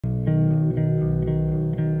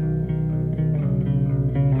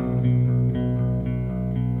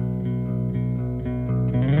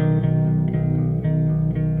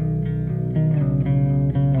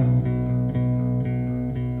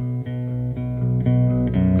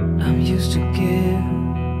I'm used to give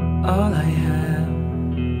all I have.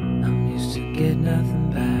 I'm used to get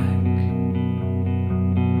nothing back.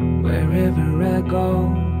 Wherever I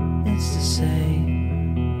go, it's the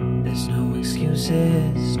same. There's no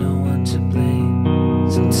excuses, no one to blame.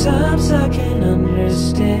 Sometimes I can't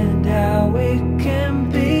understand how it can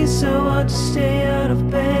be so hard to stay out of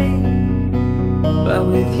pain. But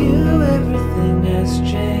with you everything has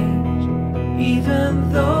changed, even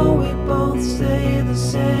though we both stay the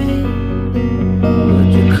same.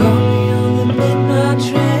 Would you call me on the midnight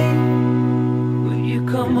train? Would you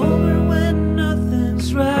come over when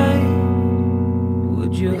nothing's right?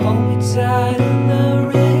 Would you hold me tight in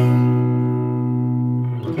the rain,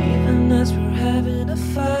 even as we're having a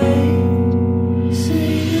fight?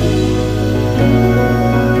 Say you,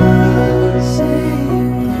 say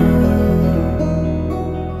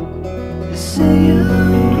you, say you.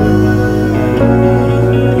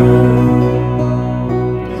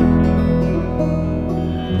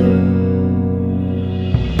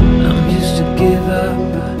 I'm used to give up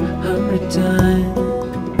 100 times.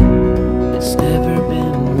 It's never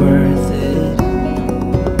been worth it,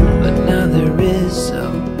 but now there is so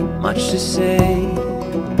much to say.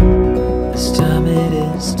 This time it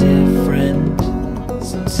is different.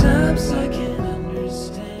 Sometimes I can't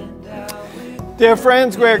understand how Dear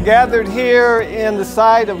friends, we're gathered here in the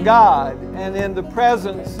sight of God and in the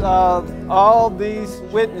presence of all these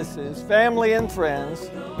witnesses, family and friends,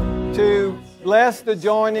 to bless the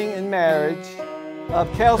joining in marriage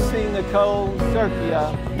of Kelsey Nicole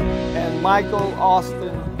Serkia and Michael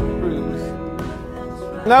Austin Cruse.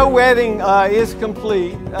 No wedding is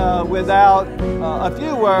complete without a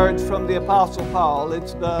few words from the Apostle Paul.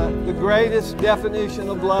 It's the greatest definition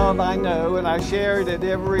of love I know, and I share it at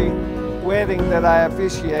every wedding that I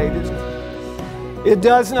officiated. It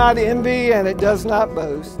does not envy and it does not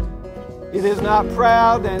boast. It is not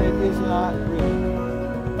proud and it is not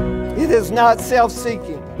rude. It is not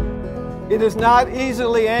self-seeking. It is not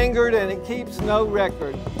easily angered, and it keeps no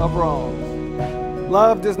record of wrongs.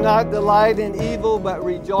 Love does not delight in evil, but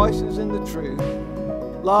rejoices in the truth.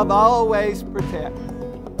 Love always protects,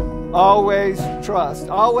 always trusts,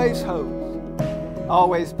 always hopes,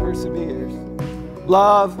 always perseveres.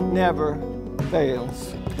 Love never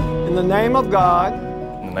fails. In the name of God,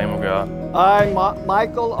 in the name of God, I,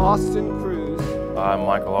 Michael Austin Cruse, I,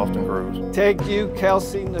 Michael Austin Cruse, take you,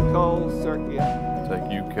 Kelsey Nicole Serkia, take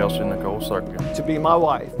you, Kelsey Nicole Serkia, to be my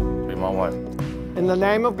wife. to be my wife. In the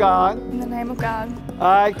name of God, In the name of God,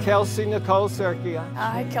 I, Kelsey Nicole Serkia,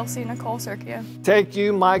 I, Kelsey Nicole Serkia, take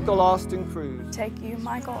you, Michael Austin Cruse, take you,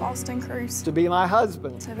 Michael Austin Cruse, to be my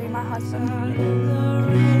husband. to be my husband. in the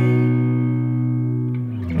rain,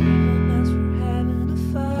 even as we're having a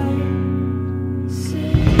fight.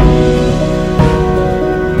 Say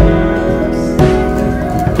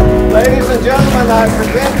Ladies and gentlemen, I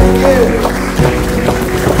present to you